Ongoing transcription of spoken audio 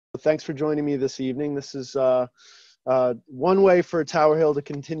thanks for joining me this evening. This is one way for Tower Hill to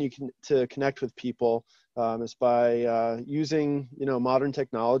continue to connect with people is by using modern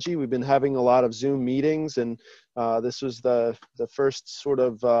technology. We've been having a lot of Zoom meetings, and this was the first sort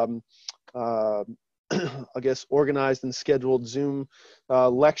of I guess organized and scheduled Zoom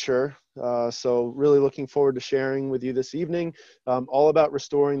lecture. So really looking forward to sharing with you this evening all about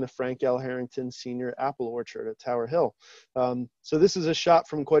restoring the Frank L. Harrington Senior Apple Orchard at Tower Hill. So this is a shot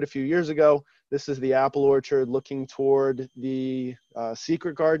from quite a few years ago. This is the apple orchard looking toward the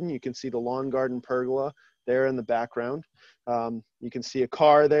secret garden. You can see the lawn garden pergola there in the background. You can see a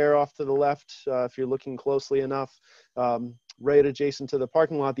car there off to the left if you're looking closely enough. Right adjacent to the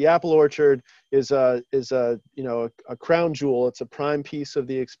parking lot. The apple orchard is a crown jewel. It's a prime piece of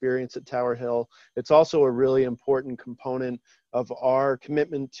the experience at Tower Hill. It's also a really important component of our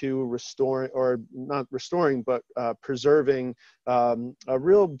commitment to restoring, or not restoring, but preserving a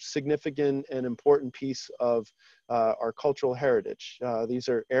real significant and important piece of our cultural heritage. These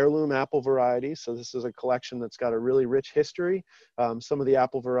are heirloom apple varieties, so this is a collection that's got a really rich history. Some of the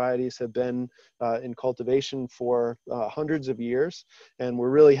apple varieties have been in cultivation for hundreds of years, and we're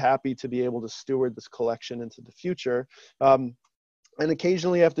really happy to be able to steward this collection into the future. And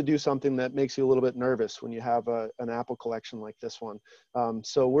occasionally you have to do something that makes you a little bit nervous when you have an apple collection like this one.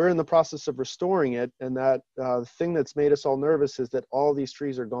 So we're in the process of restoring it, and that thing that's made us all nervous is that all these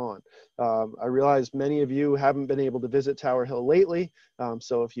trees are gone. I realize many of you haven't been able to visit Tower Hill lately.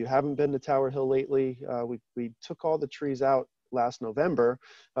 So if you haven't been to Tower Hill lately, we took all the trees out last November,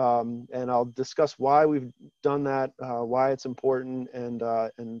 and I'll discuss why we've done that, why it's important,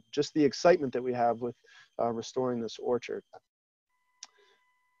 and just the excitement that we have with restoring this orchard.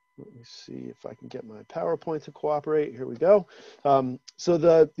 Let me see if I can get my PowerPoint to cooperate. Here we go. So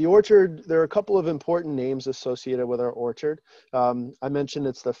the orchard, there are a couple of important names associated with our orchard. I mentioned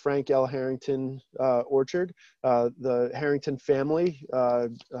it's the Frank L. Harrington orchard. The Harrington family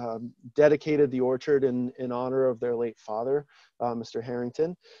dedicated the orchard in honor of their late father, Mr.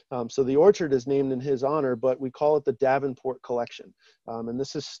 Harrington. So the orchard is named in his honor, but we call it the Davenport Collection. And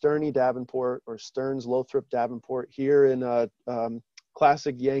this is Stearns Davenport, or Stearns Lothrop Davenport, here in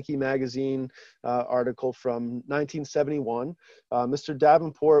classic Yankee magazine article from 1971. Mr.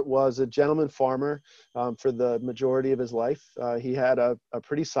 Davenport was a gentleman farmer for the majority of his life. He had a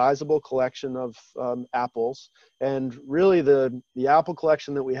pretty sizable collection of apples, and really the apple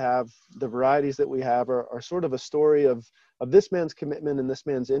collection that we have, the varieties that we have, are sort of a story of this man's commitment and this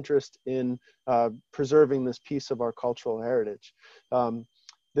man's interest in preserving this piece of our cultural heritage.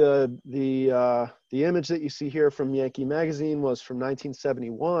 The image that you see here from Yankee Magazine was from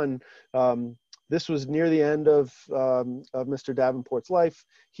 1971. This was near the end of Mr. Davenport's life.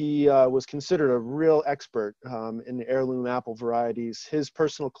 He was considered a real expert in heirloom apple varieties. His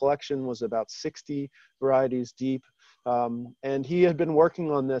personal collection was about 60 varieties deep, and he had been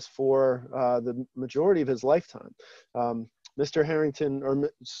working on this for the majority of his lifetime. Mr.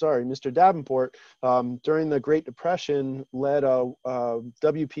 Davenport, during the Great Depression, led a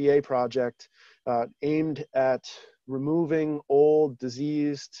WPA project aimed at removing old,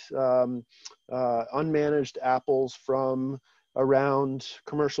 diseased, unmanaged apples from around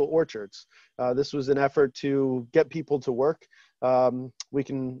commercial orchards. This was an effort to get people to work. We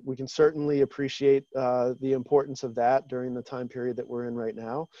can certainly appreciate the importance of that during the time period that we're in right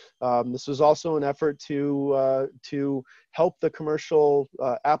now. This was also an effort to help the commercial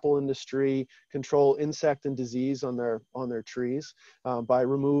apple industry control insect and disease on their trees by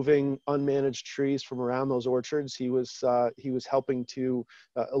removing unmanaged trees from around those orchards. He was helping to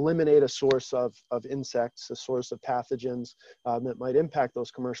eliminate a source of insects, a source of pathogens that might impact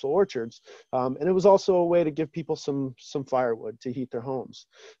those commercial orchards. And it was also a way to give people some firewood to heat their homes.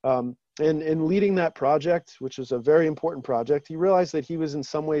 And in leading that project, which was a very important project, he realized that he was in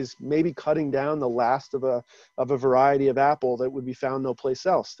some ways maybe cutting down the last of a variety of apple that would be found no place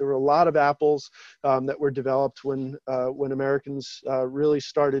else. There were a lot of apples that were developed when Americans really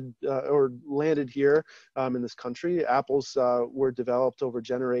started or landed here in this country. Apples were developed over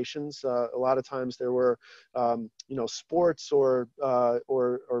generations. A lot of times there were sports or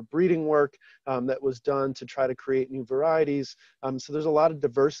breeding work that was done to try to create new varieties. So there's a lot of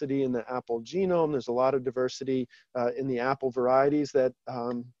diversity in the apple genome. There's a lot of diversity in the apple varieties that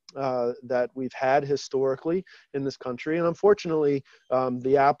that we've had historically in this country. And unfortunately,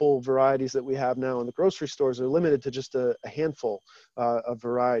 the apple varieties that we have now in the grocery stores are limited to just a handful of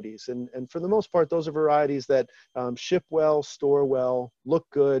varieties. And for the most part, those are varieties that ship well, store well, look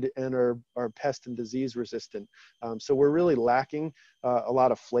good, and are pest and disease resistant. So we're really lacking a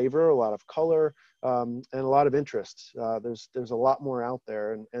lot of flavor, a lot of color, and a lot of interest. There's a lot more out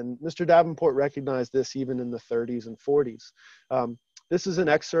there. And Mr. Davenport recognized this even in the 30s and 40s. This is an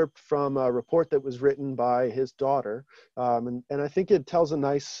excerpt from a report that was written by his daughter, and I think it tells a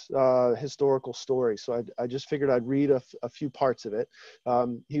nice historical story. So I just figured I'd read a few parts of it.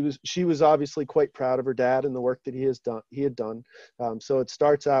 She was obviously quite proud of her dad and the work that he had done. So it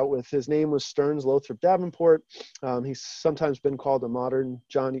starts out with, his name was Stearns Lothrop Davenport. He's sometimes been called a modern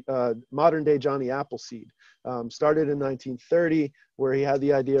day Johnny Appleseed. Started in 1930, where he had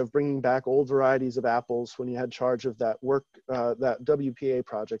the idea of bringing back old varieties of apples when he had charge of that that WPA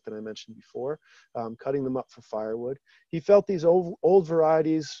project that I mentioned before, cutting them up for firewood. He felt these old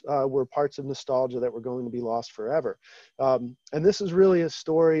varieties were parts of nostalgia that were going to be lost forever. And this is really a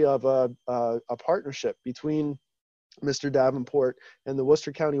story of a partnership between Mr. Davenport and the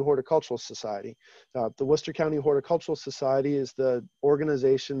Worcester County Horticultural Society. The Worcester County Horticultural Society is the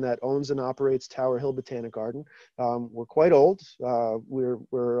organization that owns and operates Tower Hill Botanic Garden. We're quite old. We're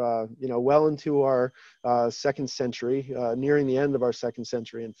well into our second century, nearing the end of our second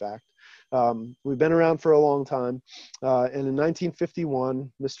century, in fact. We've been around for a long time. And in 1951,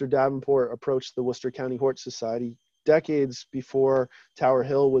 Mr. Davenport approached the Worcester County Hort Society, decades before Tower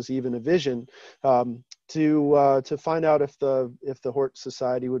Hill was even a vision, to find out if the Hort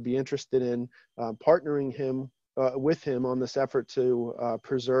Society would be interested in partnering with him on this effort to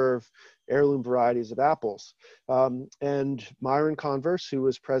preserve heirloom varieties of apples. And Myron Converse, who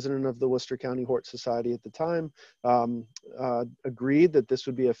was president of the Worcester County Hort Society at the time, agreed that this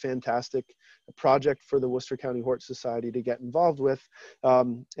would be a fantastic project for the Worcester County Hort Society to get involved with.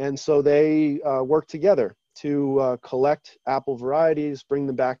 And so they worked together to collect apple varieties, bring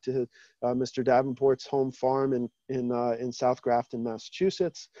them back to Mr. Davenport's home farm in South Grafton,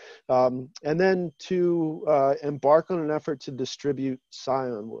 Massachusetts, and then to embark on an effort to distribute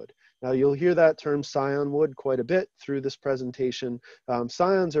scion wood. Now, you'll hear that term scion wood quite a bit through this presentation.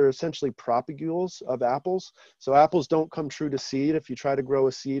 Scions are essentially propagules of apples. So apples don't come true to seed. If you try to grow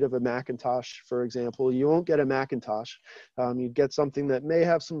a seed of a Macintosh, for example, you won't get a Macintosh. You'd get something that may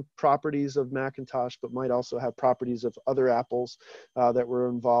have some properties of Macintosh, but might also have properties of other apples that were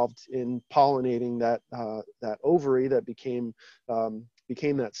involved in pollinating that ovary that became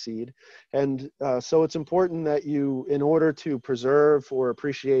that seed. And so it's important that you, in order to preserve or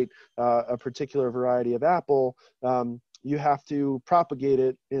appreciate a particular variety of apple, you have to propagate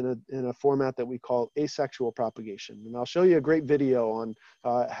it in a format that we call asexual propagation. And I'll show you a great video on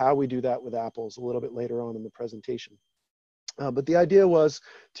how we do that with apples a little bit later on in the presentation. But the idea was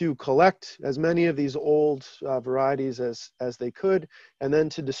to collect as many of these old varieties as they could, and then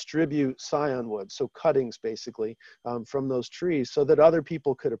to distribute scion wood, so cuttings basically, from those trees, so that other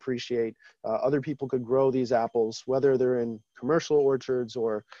people could appreciate, other people could grow these apples, whether they're in commercial orchards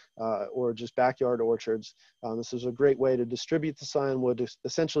or just backyard orchards. This is a great way to distribute the scion wood, to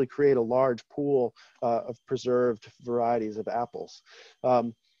essentially create a large pool of preserved varieties of apples.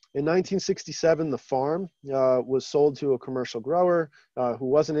 In 1967, the farm was sold to a commercial grower who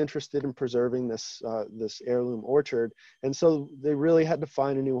wasn't interested in preserving this heirloom orchard, and so they really had to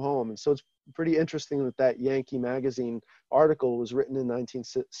find a new home. And so it's pretty interesting that Yankee Magazine article was written in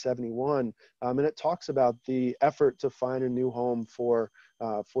 1971, and it talks about the effort to find a new home for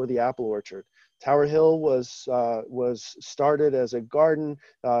the apple orchard. Tower Hill was started as a garden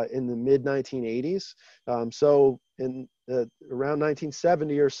in the mid 1980s. So in around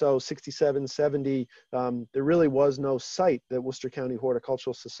 1970 or so, 67, 70, there really was no site that Worcester County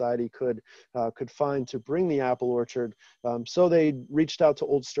Horticultural Society could find to bring the apple orchard. So they reached out to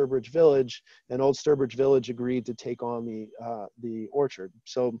Old Sturbridge Village, and Old Sturbridge Village agreed to take on the orchard.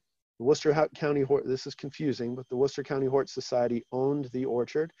 So the Worcester County Hort, this is confusing, but the Worcester County Hort Society owned the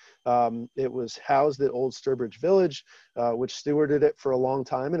orchard. It was housed at Old Sturbridge Village, which stewarded it for a long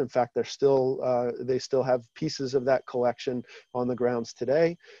time. And in fact, they still have pieces of that collection on the grounds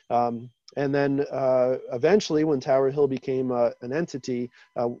today. And then eventually, when Tower Hill became an entity,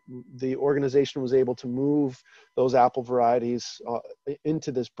 the organization was able to move those apple varieties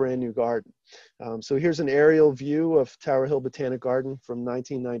into this brand new garden. So here's an aerial view of Tower Hill Botanic Garden from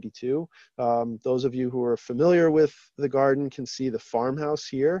 1992. Those of you who are familiar with the garden can see the farmhouse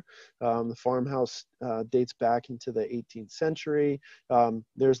here. The farmhouse dates back into the 18th century.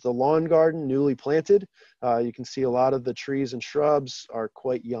 There's the lawn garden, newly planted. You can see a lot of the trees and shrubs are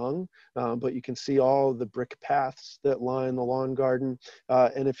quite young, but you can see all the brick paths that line the lawn garden.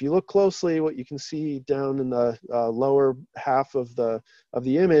 And if you look closely, what you can see down in the lower half of the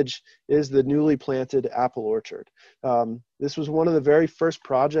image is the newly planted apple orchard. This was one of the very first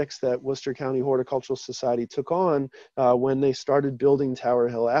projects that Worcester County Horticultural Society took on when they started building Tower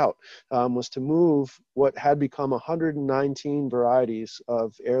Hill out, was to move what had become 119 varieties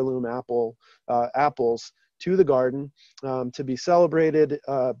of heirloom apples to the garden to be celebrated,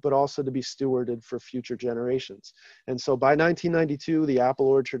 but also to be stewarded for future generations. And so by 1992, the apple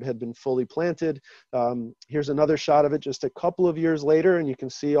orchard had been fully planted. Here's another shot of it just a couple of years later, and you can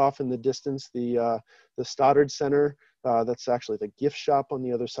see off in the distance the Stoddard Center. That's actually the gift shop on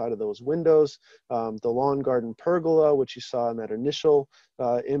the other side of those windows. The lawn garden pergola, which you saw in that initial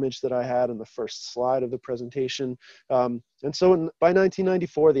image that I had in the first slide of the presentation. And so by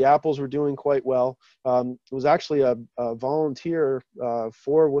 1994, the apples were doing quite well. It was actually a volunteer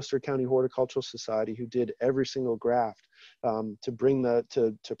for Worcester County Horticultural Society who did every single graft to bring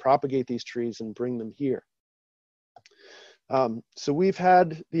to propagate these trees and bring them here. So we've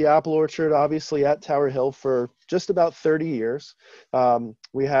had the apple orchard obviously at Tower Hill for just about 30 years.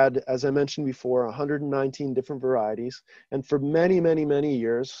 We had, as I mentioned before, 119 different varieties. And for many, many, many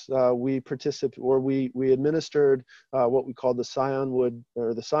years, we administered what we called the Scion Wood,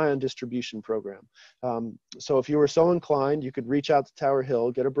 or the Scion Distribution Program. So if you were so inclined, you could reach out to Tower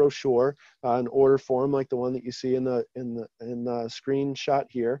Hill, get a brochure, an order form like the one that you see in the screenshot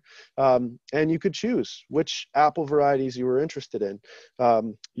here, and you could choose which apple varieties you were interested in.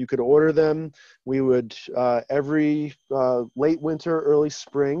 You could order them. We would every late winter, early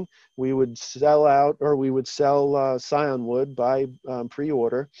spring, we would sell Scion wood by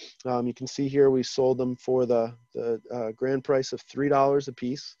pre-order. You can see here we sold them for the grand price of $3 a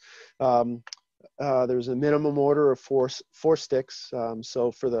piece. There's a minimum order of four sticks.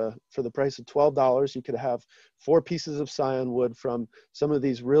 So for the price of $12, you could have 4 pieces of Scion wood from some of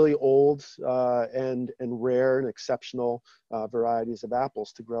these really old and rare and exceptional varieties of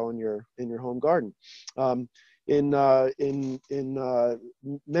apples to grow in your home garden. In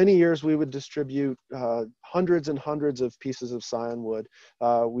many years, we would distribute hundreds and hundreds of pieces of Scion wood.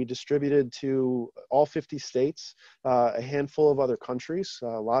 We distributed to all 50 states, a handful of other countries.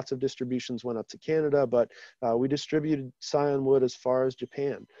 Lots of distributions went up to Canada, but we distributed Scion wood as far as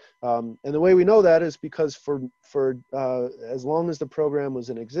Japan. And the way we know that is because for as long as the program was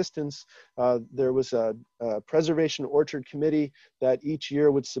in existence, there was a preservation orchard committee that each year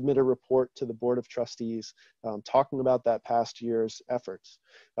would submit a report to the Board of Trustees talking about that past year's efforts.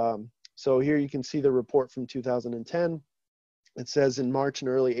 So here you can see the report from 2010. It says in March and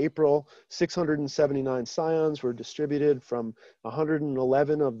early April, 679 Scions were distributed from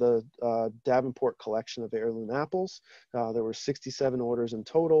 111 of the Davenport collection of heirloom apples. There were 67 orders in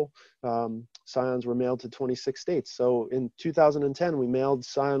total. Scions were mailed to 26 states. So in 2010, we mailed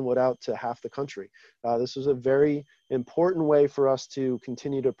Scion wood out to half the country. This was a very important way for us to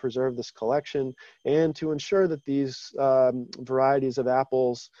continue to preserve this collection and to ensure that these varieties of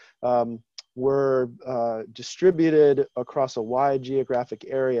apples were distributed across a wide geographic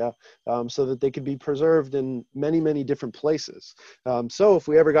area so that they could be preserved in many, many different places. So if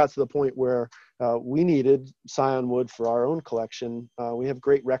we ever got to the point where we needed Scion wood for our own collection, we have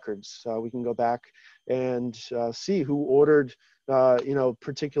great records. We can go back and see who ordered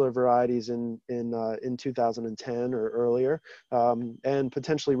particular varieties in 2010 or earlier, and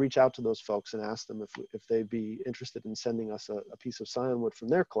potentially reach out to those folks and ask them if they'd be interested in sending us a piece of Scion wood from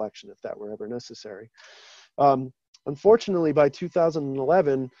their collection if that were ever necessary. Unfortunately, by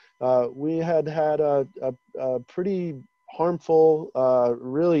 2011, we had a pretty harmful,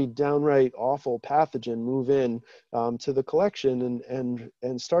 really downright awful pathogen move in to the collection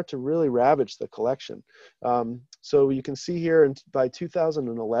and start to really ravage the collection. So you can see here by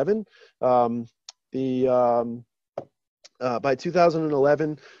 2011, by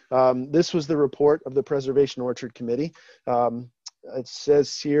 2011, this was the report of the Preservation Orchard Committee. It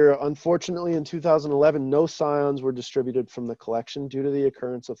says here, unfortunately, in 2011, no Scions were distributed from the collection due to the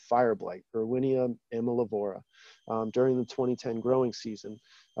occurrence of fire blight, Erwinia amylivora. during the 2010 growing season.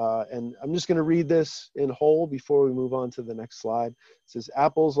 And I'm just going to read this in whole before we move on to the next slide. It says,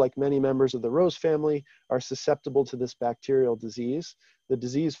 apples, like many members of the rose family, are susceptible to this bacterial disease. The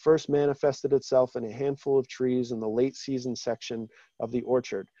disease first manifested itself in a handful of trees in the late season section of the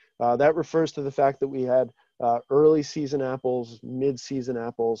orchard. That refers to the fact that we had early season apples, mid-season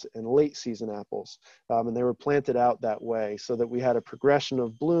apples, and late season apples. And they were planted out that way so that we had a progression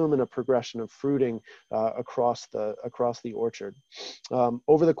of bloom and a progression of fruiting across the orchard.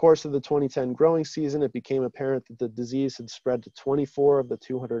 Over the course of the 2010 growing season, it became apparent that the disease had spread to 24 of the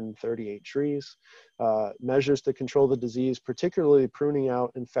 238 trees. Measures to control the disease, particularly pruning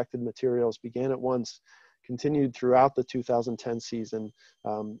out infected materials, began at once, continued throughout the 2010 season.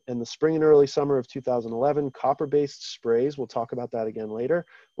 In the spring and early summer of 2011, copper-based sprays, we'll talk about that again later,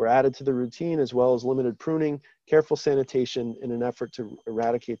 were added to the routine, as well as limited pruning, careful sanitation in an effort to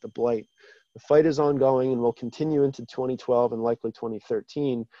eradicate the blight. The fight is ongoing and will continue into 2012 and likely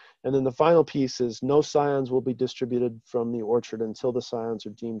 2013. And then the final piece is no scions will be distributed from the orchard until the scions are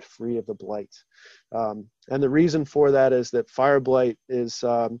deemed free of the blight. And the reason for that is that fire blight is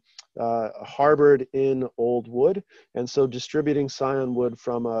harbored in old wood. And so distributing scion wood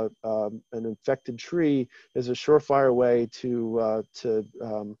from an infected tree is a surefire way to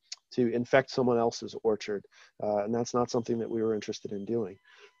infect someone else's orchard. And that's not something that we were interested in doing.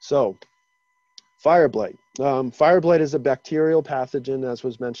 So, fire blight. Fire blight is a bacterial pathogen, as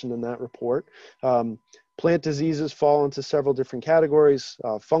was mentioned in that report. Plant diseases fall into several different categories: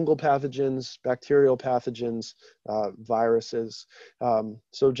 fungal pathogens, bacterial pathogens, viruses.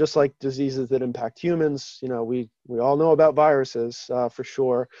 So just like diseases that impact humans, you know, we all know about viruses for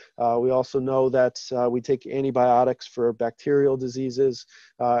sure. We also know that we take antibiotics for bacterial diseases,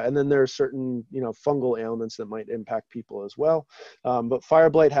 and then there are certain, you know, fungal ailments that might impact people as well. But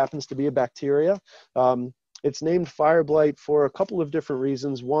fire blight happens to be a bacteria. It's named fire blight for a couple of different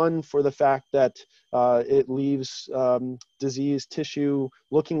reasons. One, for the fact that it leaves diseased tissue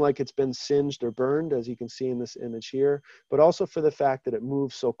looking like it's been singed or burned, as you can see in this image here, but also for the fact that it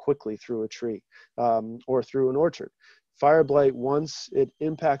moves so quickly through a tree or through an orchard. Fire blight, once it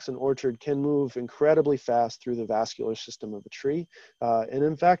impacts an orchard, can move incredibly fast through the vascular system of a tree. And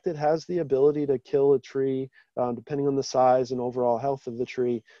in fact, it has the ability to kill a tree depending on the size and overall health of the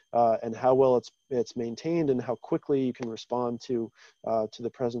tree and how well it's maintained and how quickly you can respond to the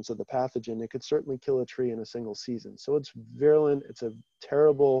presence of the pathogen. It could certainly kill a tree in a single season. So it's virulent, it's a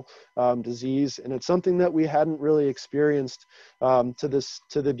terrible disease, and it's something that we hadn't really experienced to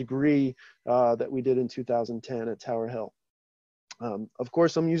the degree that we did in 2010 at Tower Hill. Of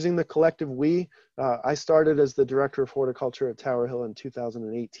course, I'm using the collective we. I started as the director of horticulture at Tower Hill in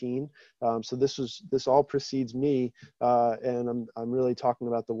 2018. So this all precedes me, and I'm really talking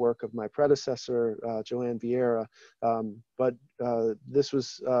about the work of my predecessor, Joanne Vieira. But this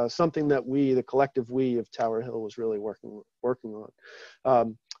was something that we, the collective we of Tower Hill, was really working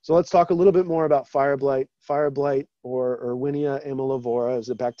on. So let's talk a little bit more about fire blight. Fire blight, or Erwinia amylivora, is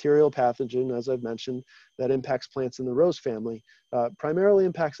a bacterial pathogen, as I've mentioned, that impacts plants in the rose family. Primarily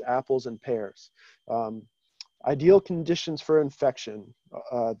impacts apples and pears. Ideal conditions for infection,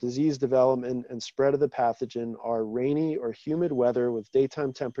 disease development, and spread of the pathogen are rainy or humid weather with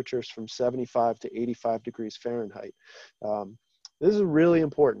daytime temperatures from 75 to 85 degrees Fahrenheit. This is really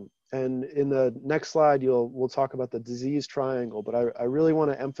important. And in the next slide, we'll talk about the disease triangle, but I really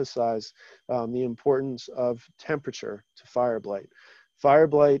want to emphasize the importance of temperature to fire blight. Fire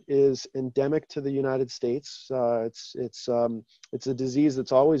blight is endemic to the United States. It's a disease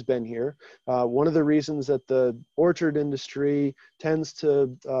that's always been here. One of the reasons that the orchard industry tended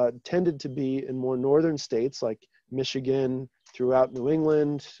to be in more northern states like Michigan, throughout New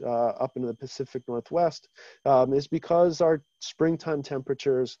England, up into the Pacific Northwest, is because our springtime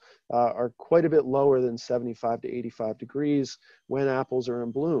temperatures are quite a bit lower than 75 to 85 degrees when apples are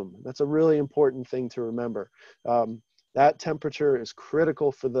in bloom. That's a really important thing to remember. That temperature is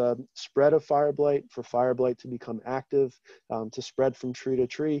critical for the spread of fire blight, for fire blight to become active, to spread from tree to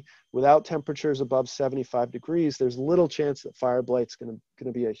tree. Without temperatures above 75 degrees, there's little chance that fire blight's going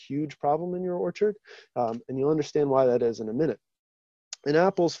to be a huge problem in your orchard, and you'll understand why that is in a minute. In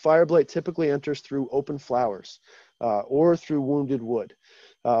apples, fire blight typically enters through open flowers or through wounded wood.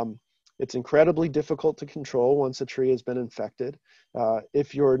 It's incredibly difficult to control once a tree has been infected.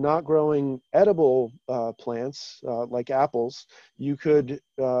 If you're not growing edible plants like apples, you could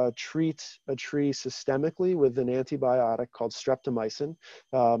treat a tree systemically with an antibiotic called streptomycin.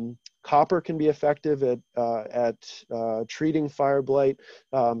 Copper can be effective at treating fire blight.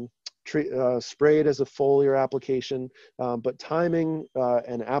 sprayed as a foliar application, but timing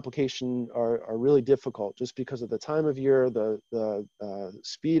and application are really difficult just because of the time of year, the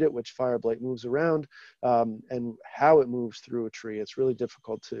speed at which fire blight moves around, and how it moves through a tree. It's really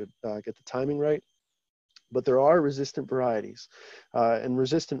difficult to get the timing right. But there are resistant varieties, and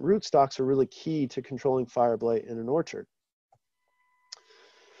resistant rootstocks are really key to controlling fire blight in an orchard.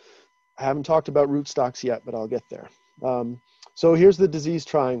 I haven't talked about rootstocks yet, but I'll get there. So here's the disease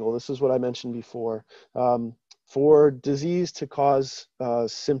triangle. This is what I mentioned before. For disease to cause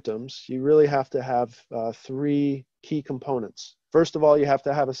symptoms, you really have to have three key components. First of all, you have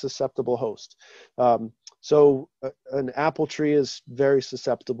to have a susceptible host. So an apple tree is very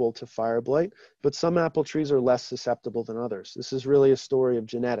susceptible to fire blight, but some apple trees are less susceptible than others. This is really a story of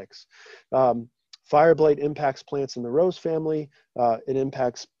genetics. Fire blight impacts plants in the rose family. It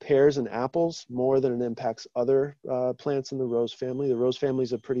impacts pears and apples more than it impacts other plants in the rose family. The rose family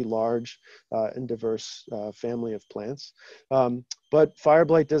is a pretty large and diverse family of plants. But fire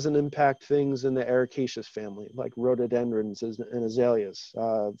blight doesn't impact things in the ericaceous family, like rhododendrons and azaleas.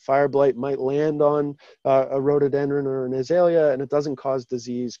 Fire blight might land on a rhododendron or an azalea, and it doesn't cause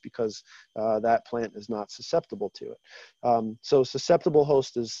disease because that plant is not susceptible to it. So susceptible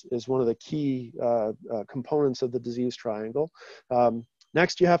host is one of the key components of the disease triangle.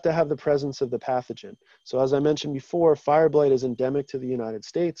 Next, you have to have the presence of the pathogen. So as I mentioned before, fire blight is endemic to the United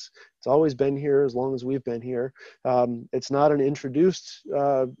States. It's always been here as long as we've been here. It's not an introduced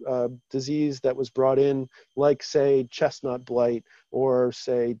disease that was brought in, like, say, chestnut blight or,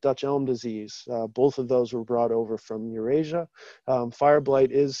 say, Dutch elm disease. Both of those were brought over from Eurasia. Fire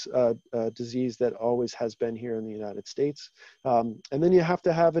blight is a disease that always has been here in the United States. And then you have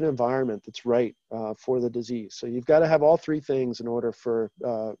to have an environment that's right for the disease. So you've got to have all three things in order for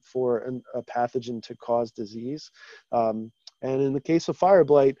a pathogen to cause disease. And in the case of fire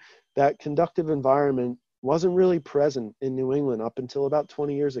blight, that conductive environment wasn't really present in New England up until about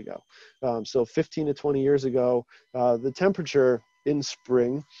 20 years ago. So 15 to 20 years ago, the temperature in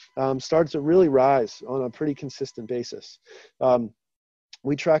spring started to really rise on a pretty consistent basis.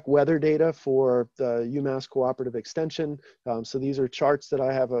 We track weather data for the UMass Cooperative Extension. So these are charts that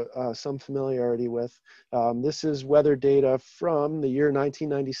I have some familiarity with. This is weather data from the year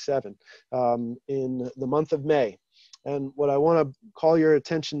 1997 in the month of May. And what I want to call your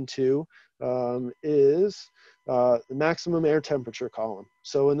attention to is the maximum air temperature column.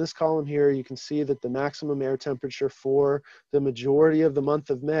 So in this column here, you can see that the maximum air temperature for the majority of the month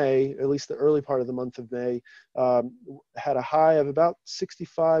of May, at least the early part of the month of May, had a high of about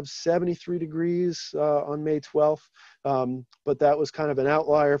 65, 73 degrees on May 12th. But that was kind of an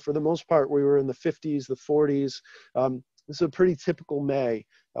outlier. For the most part, we were in the 50s, the 40s. This is a pretty typical May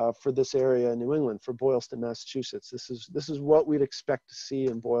for this area in New England, for Boylston, Massachusetts. This is what we'd expect to see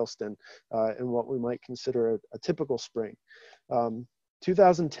in Boylston and what we might consider a typical spring.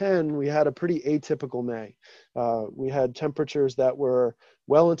 2010, we had a pretty atypical May. We had temperatures that were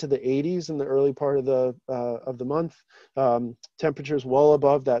well into the 80s in the early part of the month. Temperatures well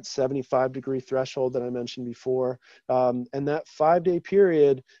above that 75-degree threshold that I mentioned before. And that 5-day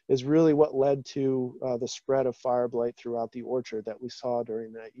period is really what led to the spread of fire blight throughout the orchard that we saw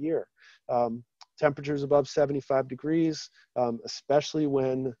during that year. Temperatures above 75 degrees, especially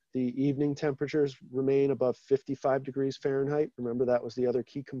when the evening temperatures remain above 55 degrees Fahrenheit. Remember, that was the other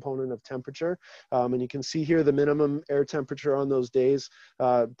key component of temperature. And you can see here the minimum air temperature on those days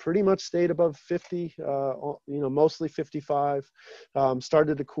pretty much stayed above 50, mostly 55.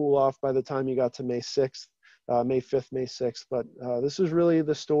 Started to cool off by the time you got to May 6th. May 5th, May 6th, but this is really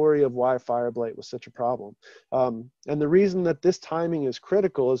the story of why fire blight was such a problem. And the reason that this timing is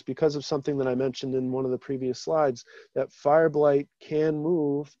critical is because of something that I mentioned in one of the previous slides, that fire blight can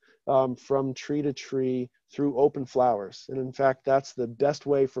move from tree to tree through open flowers. And in fact, that's the best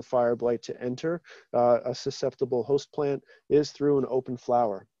way for fire blight to enter a susceptible host plant, is through an open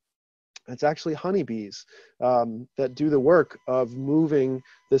flower. It's actually honeybees that do the work of moving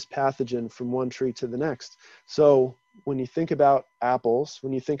this pathogen from one tree to the next. So when you think about apples,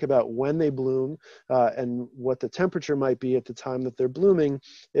 when you think about when they bloom and what the temperature might be at the time that they're blooming,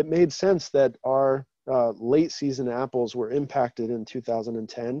 it made sense that our late season apples were impacted in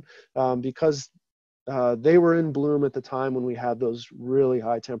 2010 because they were in bloom at the time when we had those really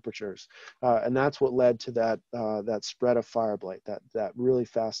high temperatures. And that's what led to that spread of fire blight, that really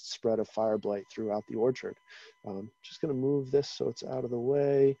fast spread of fire blight throughout the orchard. Just gonna move this so it's out of the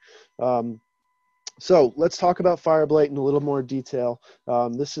way. So let's talk about fire blight in a little more detail.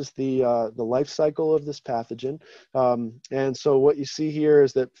 This is the life cycle of this pathogen. And so what you see here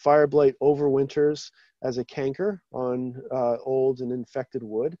is that fire blight overwinters as a canker on old and infected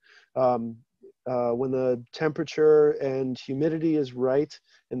wood. Um, when the temperature and humidity is right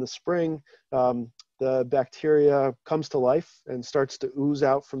in the spring, the bacteria comes to life and starts to ooze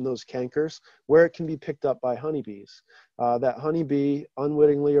out from those cankers, where it can be picked up by honeybees. That honeybee,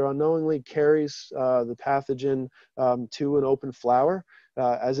 unwittingly or unknowingly, carries the pathogen to an open flower.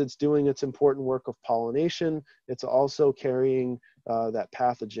 As it's doing its important work of pollination, it's also carrying that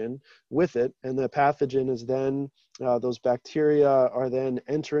pathogen with it, and the pathogen is then, those bacteria are then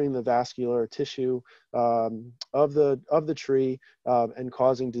entering the vascular tissue of the tree and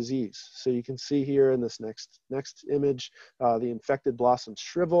causing disease. So you can see here in this next image, the infected blossoms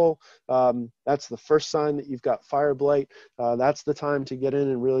shrivel. That's the first sign that you've got fire blight. That's the time to get in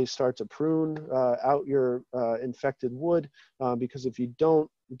and really start to prune out your infected wood, because if you don't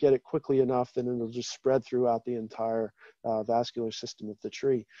get it quickly enough, then it'll just spread throughout the entire vascular system of the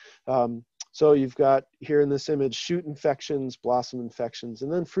tree. So you've got here in this image shoot infections, blossom infections, and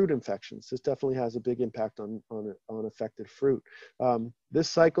then fruit infections. This definitely has a big impact on affected fruit. This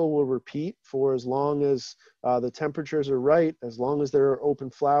cycle will repeat for as long as the temperatures are right, as long as there are open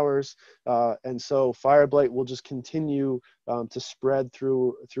flowers, and so fire blight will just continue to spread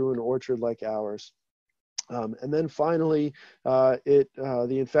through an orchard like ours. And then finally, the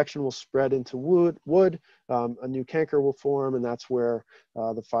infection will spread into wood, a new canker will form, and that's where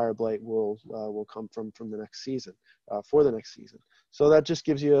the fire blight will come from the next season, for the next season. So that just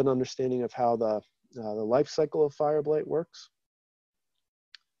gives you an understanding of how the life cycle of fire blight works.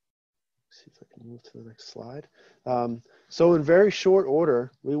 See if I can move to the next slide. So in very short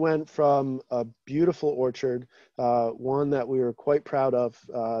order, we went from a beautiful orchard, one that we were quite proud of,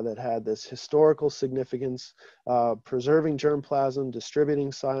 that had this historical significance, preserving germplasm,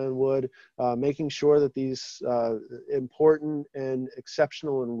 distributing scion wood, making sure that these important and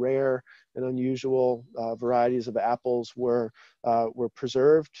exceptional and rare and unusual varieties of apples were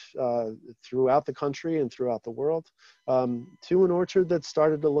preserved throughout the country and throughout the world, to an orchard that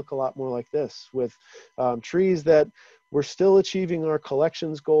started to look a lot more like this, with trees that were still achieving our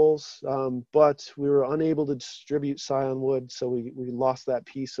collections goals, but we were unable to distribute scion wood, so we lost that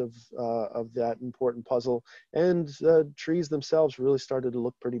piece of that important puzzle, and the trees themselves really started to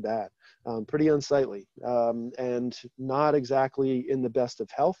look pretty bad, pretty unsightly, and not exactly in the best of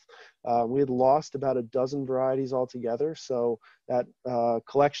health. We had lost about a dozen varieties altogether, so that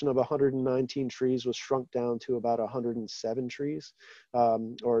collection of 119 trees was shrunk down to about 107 trees,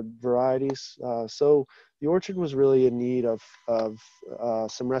 or varieties. So the orchard was really in need of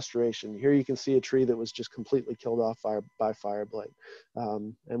some restoration. Here you can see a tree that was just completely killed off by fire blight.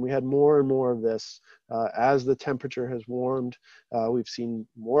 And we had more and more of this. As the temperature has warmed, we've seen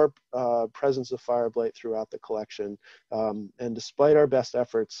more presence of fire blight throughout the collection. And despite our best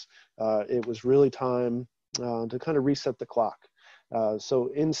efforts, it was really time to kind of reset the clock.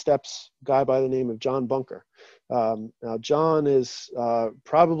 So in steps a guy by the name of John Bunker. Now John is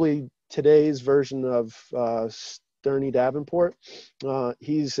probably today's version of Sterny Davenport.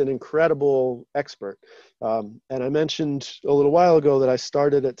 He's an incredible expert. And I mentioned a little while ago that I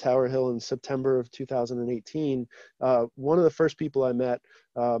started at Tower Hill in September of 2018. One of the first people I met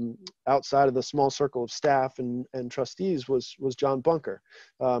outside of the small circle of staff and trustees was John Bunker.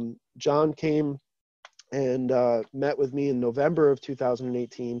 John came and met with me in November of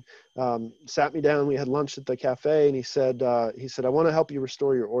 2018, sat me down, we had lunch at the cafe, and he said, I want to help you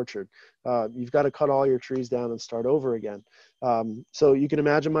restore your orchard. You've got to cut all your trees down and start over again. So you can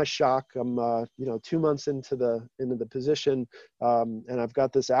imagine my shock. I'm 2 months into the position, and I've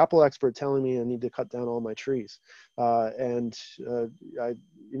got this apple expert telling me I need to cut down all my trees. After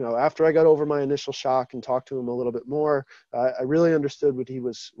I got over my initial shock and talked to him a little bit more, I really understood what he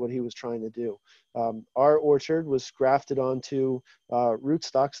was trying to do. Our orchard was grafted onto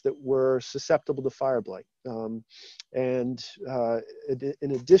rootstocks that were susceptible to fire blight. In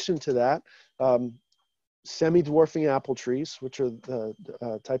addition to that, semi-dwarfing apple trees, which are the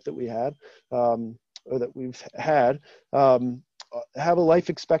type that we had, or that we've had, have a life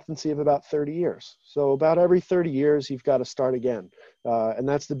expectancy of about 30 years. So about every 30 years, you've got to start again. And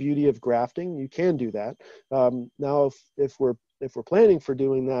that's the beauty of grafting. You can do that. Now, if we're planning for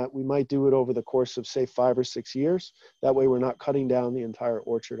doing that, we might do it over the course of, say, 5 or 6 years. That way we're not cutting down the entire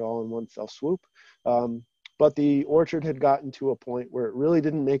orchard all in one fell swoop. but the orchard had gotten to a point where it really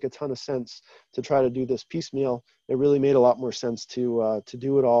didn't make a ton of sense to try to do this piecemeal. It really made a lot more sense to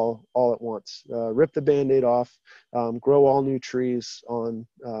do it all at once. Rip the Band-Aid off, grow all new trees on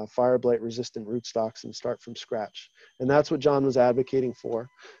fire blight resistant rootstocks and start from scratch. And that's what John was advocating for.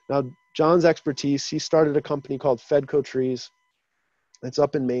 Now, John's expertise, he started a company called Fedco Trees. It's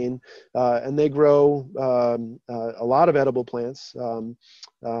up in Maine, and they grow a lot of edible plants.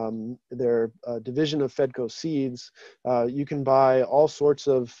 They're a division of Fedco Seeds. You can buy all sorts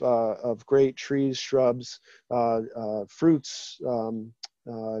of great trees, shrubs, fruits,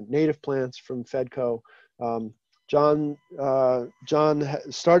 native plants from Fedco. John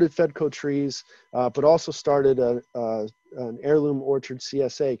started Fedco Trees, but also started an heirloom orchard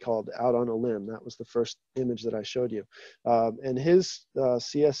CSA called Out on a Limb. That was the first image that I showed you. And his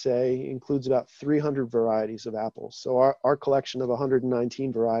CSA includes about 300 varieties of apples. So our collection of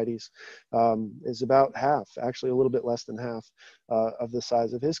 119 varieties is about half, actually a little bit less than half of the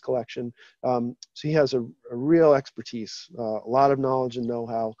size of his collection. So he has a real expertise, a lot of knowledge and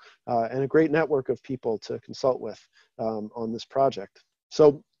know-how, and a great network of people to consult with on this project.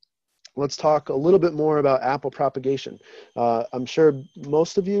 So let's talk a little bit more about apple propagation. I'm sure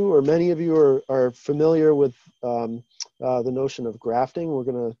most of you or many of you are familiar with the notion of grafting. We're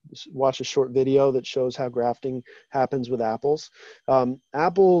going to watch a short video that shows how grafting happens with apples.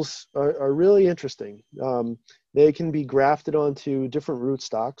 Apples are really interesting. They can be grafted onto different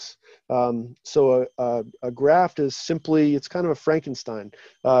rootstocks. So a graft is simply, it's kind of a Frankenstein.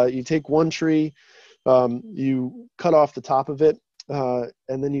 You take one tree, you cut off the top of it,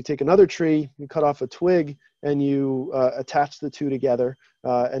 and then you take another tree, you cut off a twig, and you attach the two together,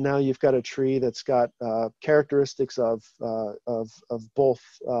 and now you've got a tree that's got characteristics of both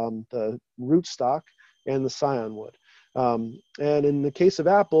the rootstock and the scion wood. And in the case of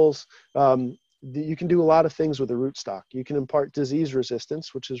apples, you can do a lot of things with the rootstock. You can impart disease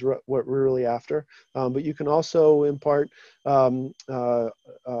resistance, which is what we're really after, but you can also impart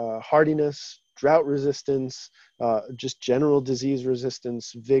hardiness, drought resistance, just general disease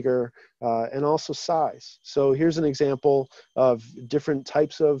resistance, vigor, and also size. So here's an example of different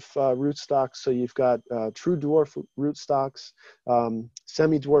types of rootstocks. So you've got true dwarf rootstocks,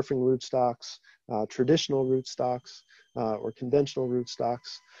 semi-dwarfing rootstocks, traditional rootstocks, or conventional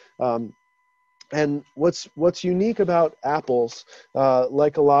rootstocks. And what's unique about apples,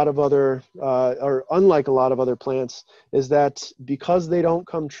 like a lot of other, or unlike a lot of other plants, is that because they don't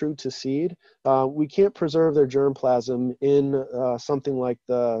come true to seed, we can't preserve their germplasm in something like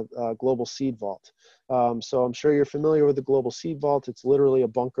the global seed vault. So I'm sure you're familiar with the global seed vault. It's literally a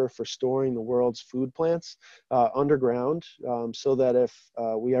bunker for storing the world's food plants underground, so that if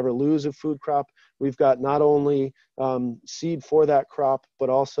we ever lose a food crop, we've got not only seed for that crop, but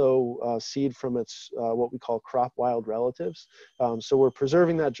also seed from its what we call crop wild relatives. So we're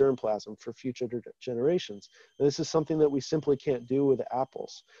preserving that germplasm for future generations. And this is something that we simply can't do with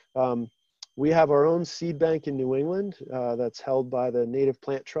apples. We have our own seed bank in New England that's held by the Native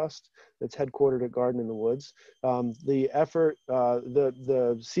Plant Trust that's headquartered at Garden in the Woods. The effort,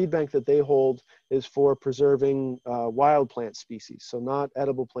 the seed bank that they hold is for preserving wild plant species. So not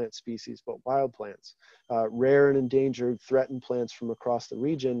edible plant species, but wild plants, rare and endangered threatened plants from across the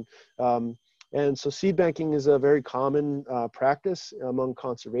region. And so seed banking is a very common practice among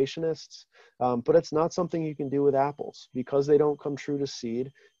conservationists, but it's not something you can do with apples because they don't come true to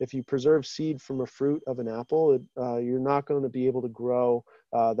seed. If you preserve seed from a fruit of an apple, you're not going to be able to grow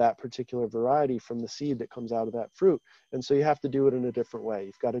that particular variety from the seed that comes out of that fruit. And so you have to do it in a different way.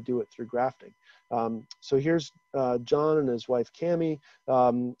 You've got to do it through grafting. So here's John and his wife, Cammie.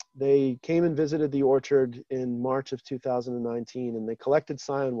 They came and visited the orchard in March of 2019, and they collected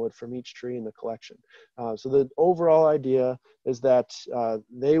scion wood from each tree in the collection. So the overall idea is that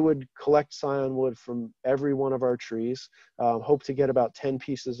they would collect scion wood from every one of our trees, hope to get about 10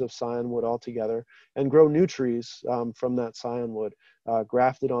 pieces of scion wood altogether, and grow new trees from that scion wood,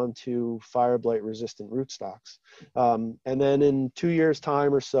 grafted onto fire blight resistant rootstocks. And then in 2 years'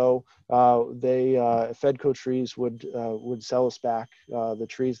 time or so, Fedco Trees would sell us back the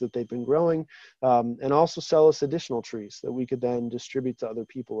trees that they've been growing, and also sell us additional trees that we could then distribute to other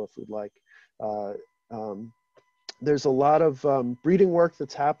people if we'd like. There's a lot of breeding work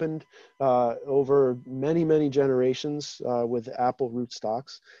that's happened over many, many generations with apple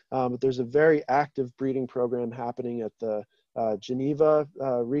rootstocks, but there's a very active breeding program happening at the Geneva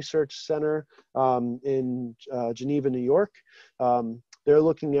Research Center in Geneva, New York. they're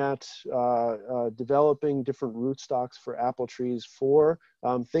looking at developing different rootstocks for apple trees for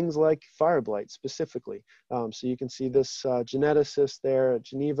things like fire blight specifically. So you can see this geneticist there at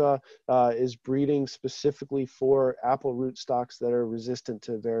Geneva is breeding specifically for apple rootstocks that are resistant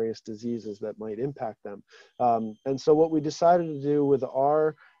to various diseases that might impact them. And so what we decided to do with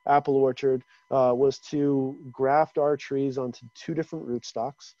our apple orchard was to graft our trees onto two different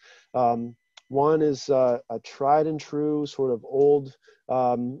rootstocks. One is a tried and true sort of old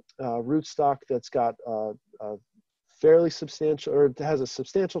rootstock that's got a fairly substantial, or it has a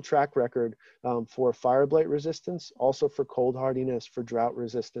substantial track record for fire blight resistance, also for cold hardiness, for drought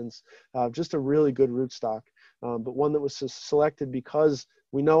resistance, just a really good rootstock, but one that was selected because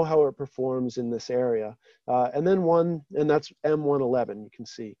we know how it performs in this area. And then one, and that's M111, you can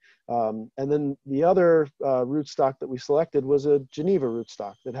see. And then the other rootstock that we selected was a Geneva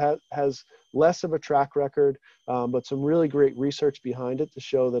rootstock that has less of a track record, but some really great research behind it to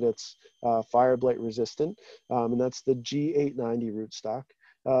show that it's fire blight resistant. And that's the G890 rootstock.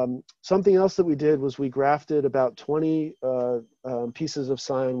 Something else that we did was we grafted about 20 pieces of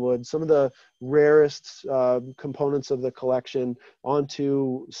scion wood, some of the rarest components of the collection,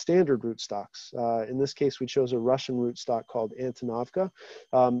 onto standard rootstocks. In this case, we chose a Russian rootstock called Antonovka.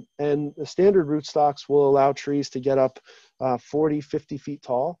 And the standard rootstocks will allow trees to get up 40, 50 feet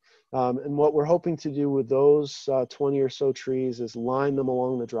tall. And what we're hoping to do with those 20 or so trees is line them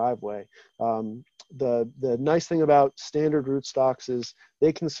along the driveway. The nice thing about standard rootstocks is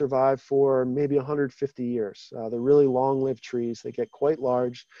they can survive for maybe 150 years. They're really long-lived trees. They get quite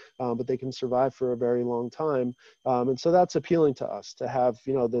large, but they can survive for a very long time. And so that's appealing to us, to have,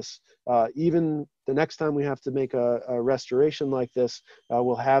 you know, this, even the next time we have to make a restoration like this,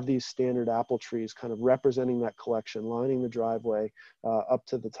 we'll have these standard apple trees kind of representing that collection, lining the driveway up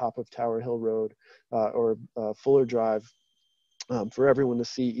to the top of Tower Hill Road or Fuller Drive. For everyone to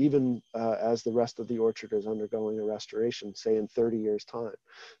see, even as the rest of the orchard is undergoing a restoration, say in 30 years'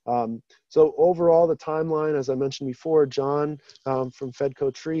 time. So overall, the timeline, as I mentioned before, John from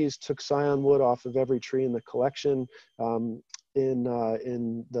Fedco Trees took scion wood off of every tree in the collection in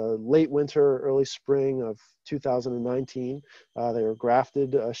the late winter, early spring of 2019. They were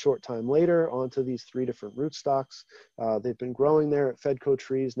grafted a short time later onto these three different rootstocks. They've been growing there at Fedco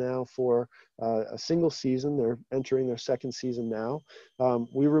Trees now for a single season. They're entering their second season now.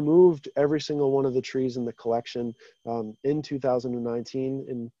 We removed every single one of the trees in the collection in 2019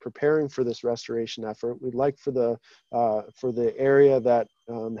 in preparing for this restoration effort. We'd like for the area that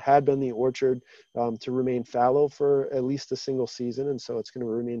had been the orchard to remain fallow for at least a single season, and so it's going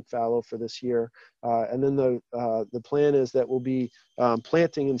to remain fallow for this year. And then the plan is that we'll be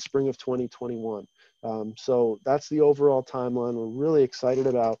planting in spring of 2021. So that's the overall timeline. We're really excited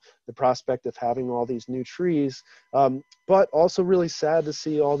about the prospect of having all these new trees, but also really sad to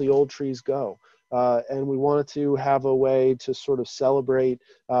see all the old trees go. And we wanted to have a way to sort of celebrate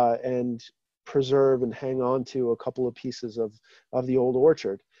and preserve and hang on to a couple of pieces of the old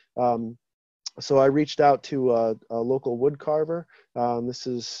orchard. So I reached out to a local wood carver. This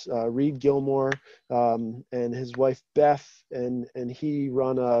is Reed Gilmore and his wife Beth, and he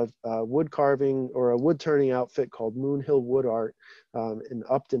run a wood carving or a wood turning outfit called Moon Hill Wood Art in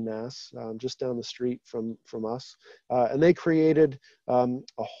Upton, Mass, just down the street from us. And they created a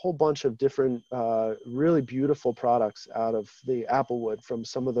whole bunch of different really beautiful products out of the apple wood from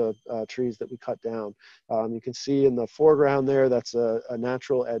some of the trees that we cut down. You can see in the foreground there, that's a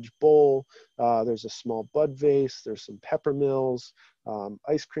natural edge bowl. There's a small bud vase, there's some pepper mills,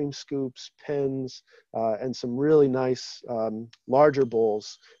 ice cream scoops, pens, and some really nice larger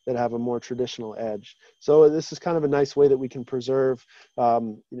bowls that have a more traditional edge. So this is kind of a nice way that we can preserve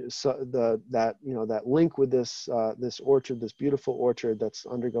that link with this this orchard, this beautiful orchard that's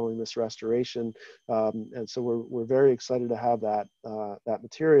undergoing this restoration. And so we're very excited to have that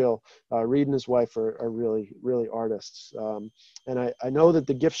material. Reed and his wife are really artists. And I know that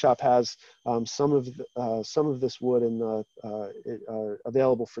the gift shop has some of this wood in the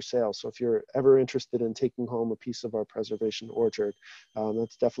available for sale. So if you're ever interested in taking home a piece of our preservation orchard,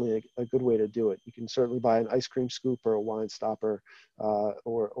 that's definitely a good way to do it. You can certainly buy an ice cream scoop or a wine stopper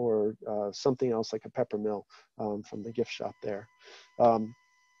or something else like a pepper mill from the gift shop there.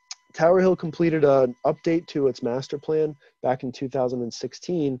 Tower Hill completed an update to its master plan back in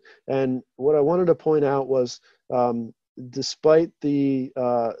 2016. And what I wanted to point out was despite the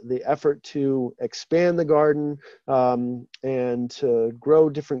effort to expand the garden and to grow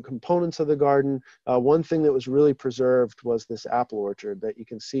different components of the garden, one thing that was really preserved was this apple orchard that you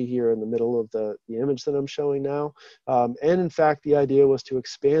can see here in the middle of the image that I'm showing now. And in fact, the idea was to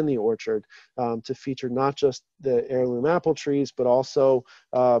expand the orchard to feature not just the heirloom apple trees, but also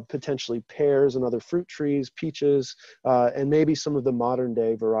potentially pears and other fruit trees, peaches, and maybe some of the modern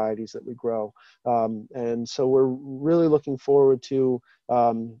day varieties that we grow. And so we're really looking forward to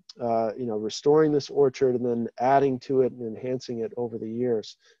restoring this orchard and then adding to it and enhancing it over the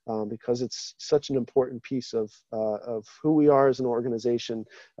years, because it's such an important piece of who we are as an organization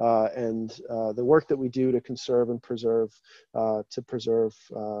and the work that we do to conserve and preserve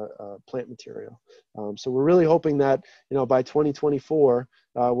plant material. So we're really hoping that by 2024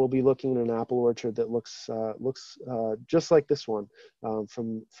 we'll be looking at an apple orchard that looks just like this one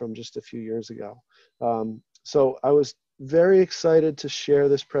from just a few years ago. So I was very excited to share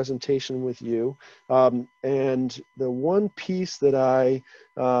this presentation with you. And the one piece that I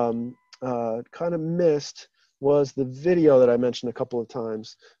kind of missed was the video that I mentioned a couple of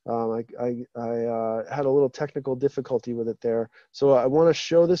times. I had a little technical difficulty with it there. So I want to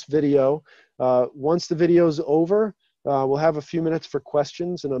show this video. Once the video is over, we'll have a few minutes for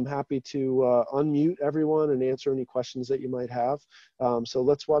questions, and I'm happy to unmute everyone and answer any questions that you might have. So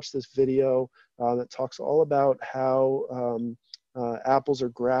let's watch this video that talks all about how apples are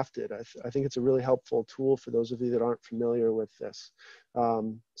grafted. I think it's a really helpful tool for those of you that aren't familiar with this.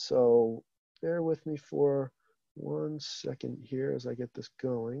 So bear with me for 1 second here as I get this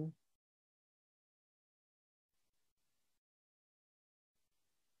going.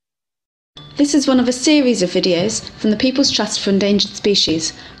 This is one of a series of videos from the People's Trust for Endangered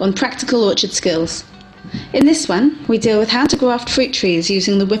Species on practical orchard skills. In this one, we deal with how to graft fruit trees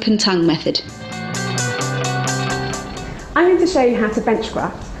using the whip and tongue method. I'm going to show you how to bench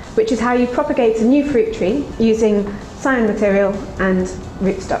graft, which is how you propagate a new fruit tree using scion material and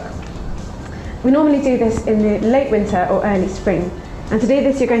rootstock. We normally do this in the late winter or early spring, and to do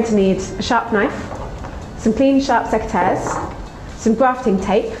this you're going to need a sharp knife, some clean sharp secateurs, some grafting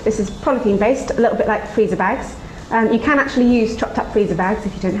tape. This is polythene based, a little bit like freezer bags. You can actually use chopped up freezer bags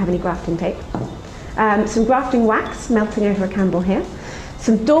if you don't have any grafting tape. Some grafting wax melting over a candle here,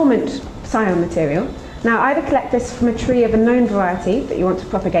 some dormant scion material. Now either collect this from a tree of a known variety that you want to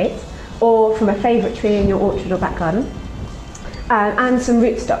propagate, or from a favourite tree in your orchard or back garden, and some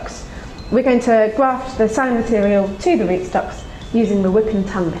rootstocks. We're going to graft the scion material to the rootstocks using the whip and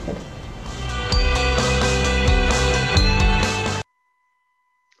tongue method.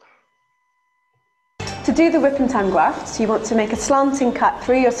 To do the whip and tongue grafts, you want to make a slanting cut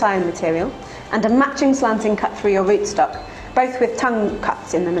through your scion material and a matching slanting cut through your rootstock, both with tongue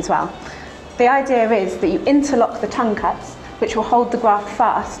cuts in them as well. The idea is that you interlock the tongue cuts, which will hold the graft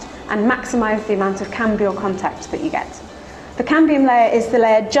fast and maximise the amount of cambial contact that you get. The cambium layer is the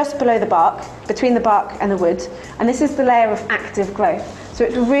layer just below the bark, between the bark and the wood, and this is the layer of active growth. So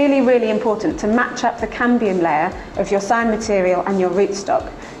it's really, really important to match up the cambium layer of your scion material and your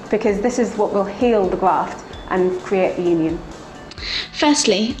rootstock, because this is what will heal the graft and create the union.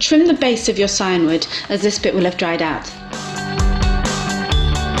 Firstly, trim the base of your scion wood, as this bit will have dried out.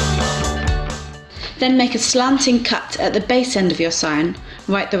 Then make a slanting cut at the base end of your scion,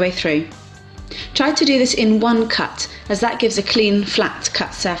 right the way through. Try to do this in one cut, as that gives a clean, flat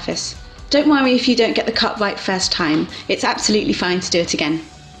cut surface. Don't worry if you don't get the cut right first time, it's absolutely fine to do it again.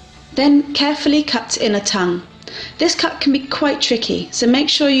 Then carefully cut in a tongue. This cut can be quite tricky, so make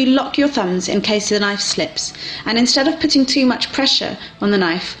sure you lock your thumbs in case the knife slips, and instead of putting too much pressure on the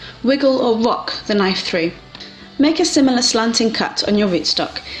knife, wiggle or rock the knife through. Make a similar slanting cut on your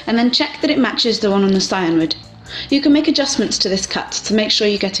rootstock, and then check that it matches the one on the scion wood. You can make adjustments to this cut to make sure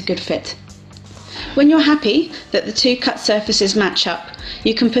you get a good fit. When you're happy that the two cut surfaces match up,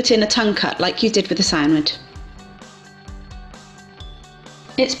 you can put in a tongue cut like you did with the scion wood.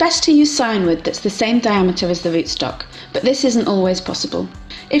 It's best to use scion wood that's the same diameter as the rootstock, but this isn't always possible.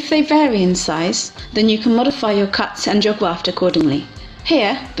 If they vary in size, then you can modify your cuts and your graft accordingly.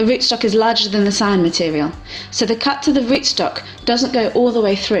 Here, the rootstock is larger than the scion material, so the cut to the rootstock doesn't go all the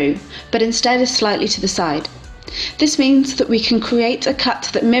way through, but instead is slightly to the side. This means that we can create a cut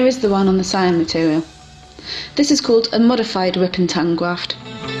that mirrors the one on the scion material. This is called a modified whip and tongue graft.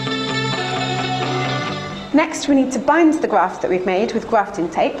 Next, we need to bind the graft that we've made with grafting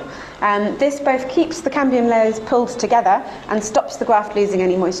tape. This both keeps the cambium layers pulled together and stops the graft losing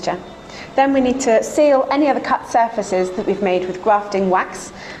any moisture. Then we need to seal any other cut surfaces that we've made with grafting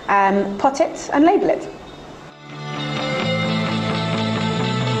wax, pot it and label it.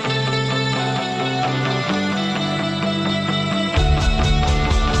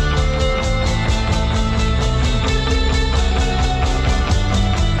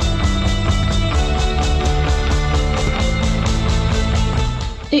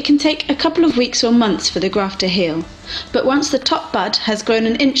 It can take a couple of weeks or months for the graft to heal, but once the top bud has grown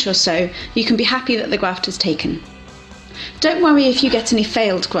an inch or so, you can be happy that the graft is taken. Don't worry if you get any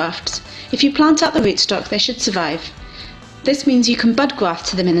failed grafts. If you plant out the rootstock, they should survive. This means you can bud graft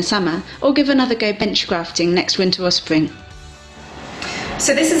to them in the summer, or give another go bench grafting next winter or spring.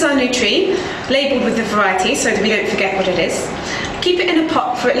 So this is our new tree, labelled with the variety so that we don't forget what it is. Keep it in a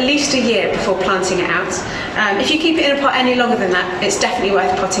pot for at least a year before planting it out. If you keep it in a pot any longer than that, it's definitely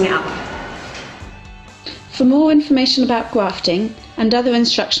worth potting it up. For more information about grafting and other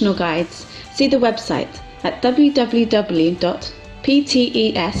instructional guides, see the website at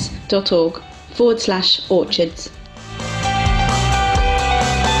www.ptes.org/orchards.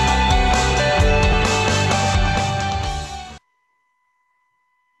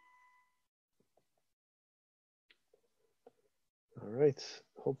 All right,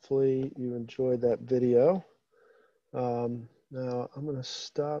 hopefully you enjoyed that video. Now I'm going to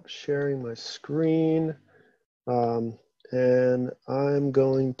stop sharing my screen, and I'm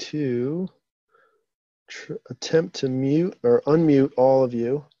going to attempt to mute or unmute all of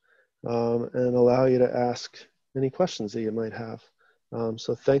you and allow you to ask any questions that you might have.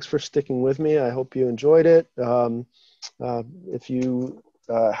 So thanks for sticking with me. I hope you enjoyed it. If you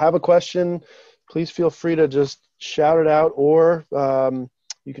have a question, please feel free to just shout it out, or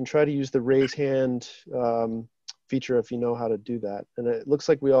you can try to use the raise hand feature if you know how to do that. And it looks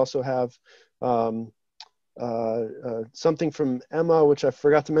like we also have something from Emma, which I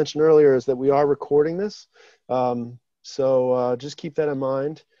forgot to mention earlier, is that we are recording this. So just keep that in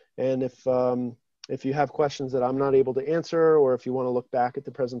mind. And if you have questions that I'm not able to answer, or if you want to look back at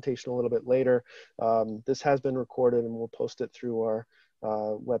the presentation a little bit later, this has been recorded and we'll post it through our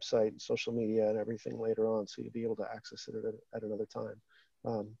website, social media, and everything later on, so you'll be able to access it at another time.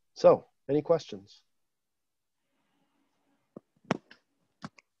 So, any questions?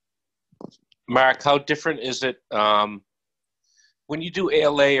 Mark, how different is it when you do air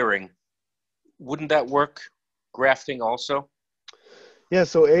layering? Wouldn't that work grafting also? Yeah,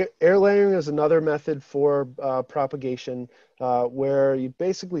 so air layering is another method for propagation where you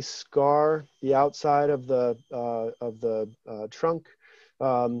basically scar the outside of the trunk,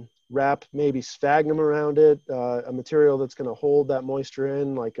 wrap maybe sphagnum around it, a material that's going to hold that moisture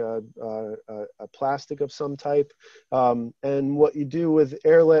in, like a plastic of some type. And what you do with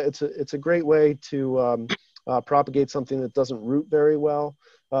air lay, it's a great way to propagate something that doesn't root very well.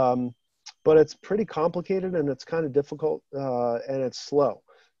 But it's pretty complicated and it's kind of difficult and it's slow.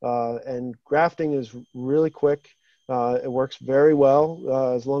 And grafting is really quick. It works very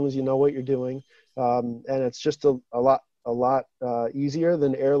well as long as you know what you're doing. And it's just a lot easier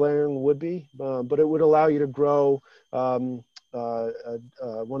than air layering would be, but it would allow you to grow one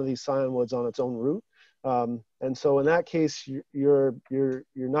of these cyanwoods on its own root. And so in that case, you're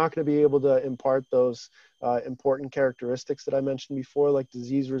not going to be able to impart those important characteristics that I mentioned before, like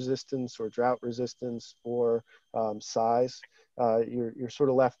disease resistance or drought resistance or size. You're sort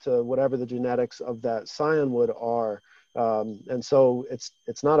of left to whatever the genetics of that cyanwood are. And so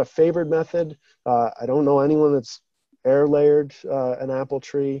it's not a favored method. I don't know anyone that's air layered an apple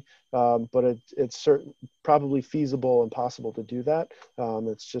tree, but it's probably feasible and possible to do that.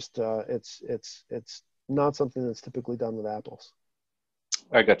 It's just it's not something that's typically done with apples.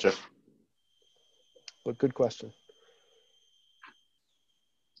 I gotcha. But good question.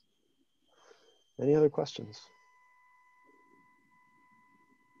 Any other questions?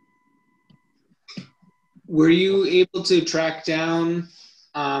 Were you able to track down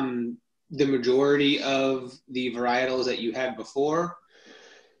the majority of the varietals that you had before?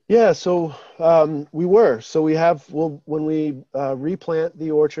 Yeah, so we were. So we have, when we replant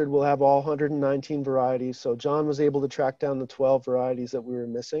the orchard, we'll have all 119 varieties. So John was able to track down the 12 varieties that we were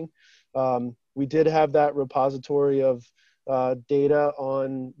missing. We did have that repository of data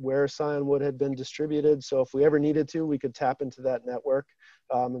on where cyanwood had been distributed. So if we ever needed to, we could tap into that network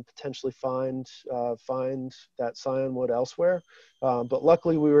and potentially find that cyanwood elsewhere. But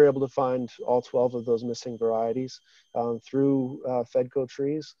luckily, we were able to find all 12 of those missing varieties through Fedco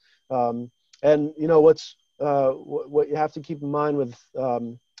trees. And you know what you have to keep in mind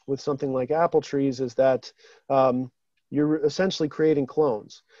with something like apple trees is that you're essentially creating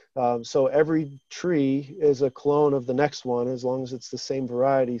clones. So every tree is a clone of the next one as long as it's the same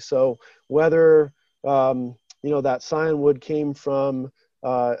variety. So whether that cyanwood came from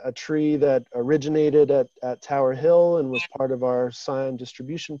a tree that originated at Tower Hill and was part of our cyan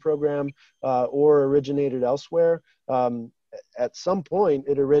distribution program, or originated elsewhere, at some point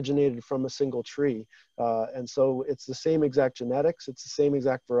it originated from a single tree. And so it's the same exact genetics, it's the same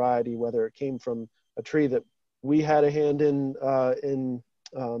exact variety, whether it came from a tree that we had a hand in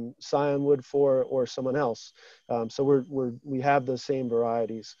scion wood for or someone else. So we have the same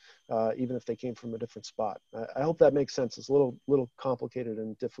varieties, even if they came from a different spot. I hope that makes sense. It's a little complicated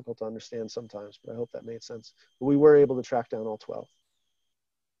and difficult to understand sometimes, but I hope that made sense. But we were able to track down all 12.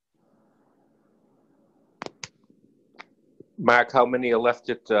 Mark, how many are left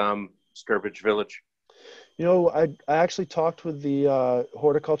at Sturbridge Village? You know, I actually talked with the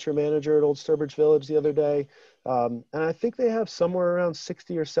horticulture manager at Old Sturbridge Village the other day, and I think they have somewhere around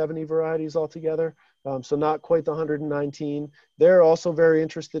 60 or 70 varieties altogether, so not quite the 119. They're also very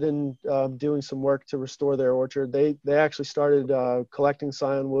interested in doing some work to restore their orchard. They actually started collecting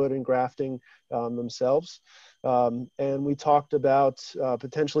scion wood and grafting themselves. And we talked about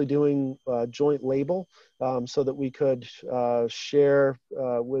potentially doing a joint label so that we could share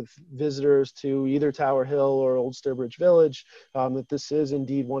with visitors to either Tower Hill or Old Sturbridge Village that this is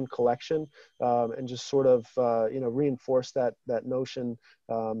indeed one collection, and just sort of reinforce that notion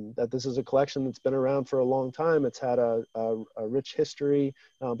that this is a collection that's been around for a long time. It's had a rich history,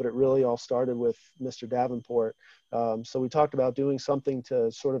 but it really all started with Mr. Davenport. So we talked about doing something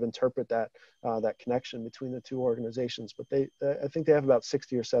to sort of interpret that connection between the two organizations. But I think they have about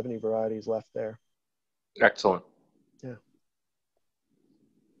 60 or 70 varieties left there. Excellent. Yeah.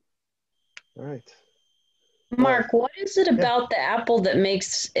 All right. Mark, what is it about the apple that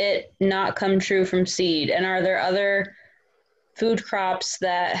makes it not come true from seed? And are there other food crops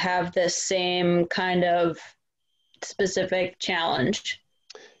that have this same kind of specific challenge?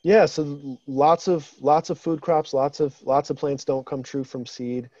 Yeah, so lots of food crops, lots of plants don't come true from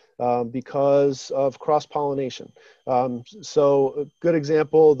seed because of cross pollination. So a good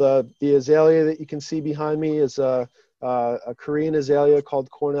example, the azalea that you can see behind me is a Korean azalea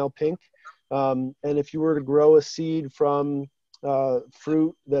called Cornell Pink. And if you were to grow a seed from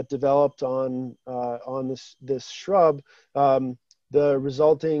fruit that developed on this shrub, the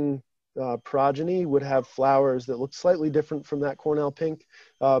resulting progeny would have flowers that look slightly different from that Cornell Pink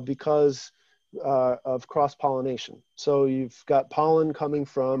because of cross-pollination. So you've got pollen coming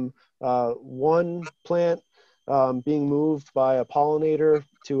from one plant being moved by a pollinator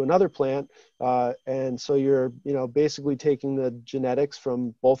to another plant, and so you're basically taking the genetics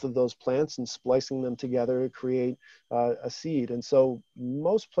from both of those plants and splicing them together to create a seed. And so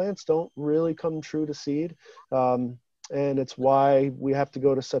most plants don't really come true to seed. And it's why we have to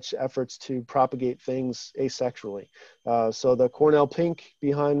go to such efforts to propagate things asexually. So the Cornell Pink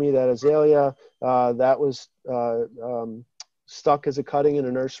behind me, that azalea, that was stuck as a cutting in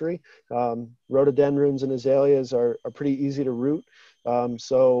a nursery. Rhododendrons and azaleas are pretty easy to root.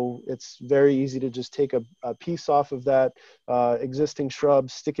 So it's very easy to just take a piece off of that existing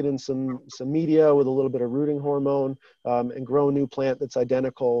shrub, stick it in some media with a little bit of rooting hormone, and grow a new plant that's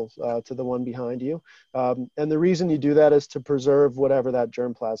identical to the one behind you. And the reason you do that is to preserve whatever that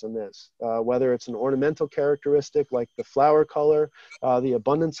germplasm is, whether it's an ornamental characteristic like the flower color, the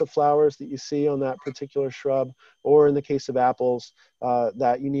abundance of flowers that you see on that particular shrub, or in the case of apples,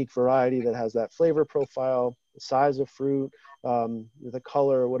 that unique variety that has that flavor profile, the size of fruit, the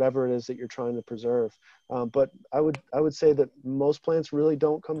color, whatever it is that you're trying to preserve. But I would say that most plants really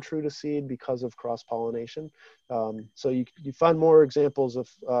don't come true to seed because of cross-pollination. So you find more examples of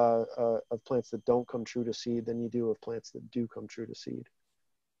plants that don't come true to seed than you do of plants that do come true to seed.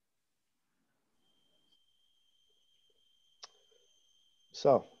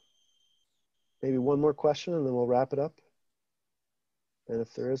 So maybe one more question and then we'll wrap it up. And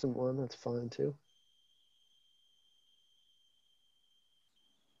if there isn't one, that's fine too.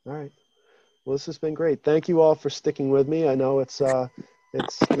 All right. Well, this has been great. Thank you all for sticking with me. I know it's the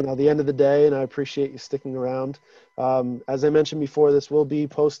end of the day, and I appreciate you sticking around. As I mentioned before, this will be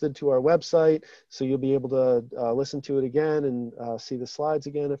posted to our website, so you'll be able to listen to it again and see the slides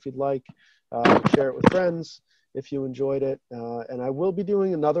again if you'd like. Share it with friends if you enjoyed it. And I will be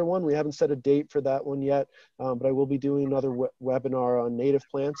doing another one. We haven't set a date for that one yet, but I will be doing another webinar on native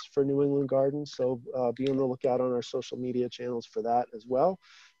plants for New England gardens. So be on the lookout on our social media channels for that as well.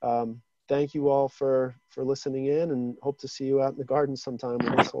 Thank you all for listening in, and hope to see you out in the garden sometime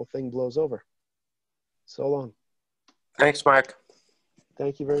when this whole thing blows over. So long. Thanks, Mark.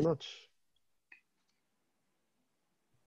 Thank you very much.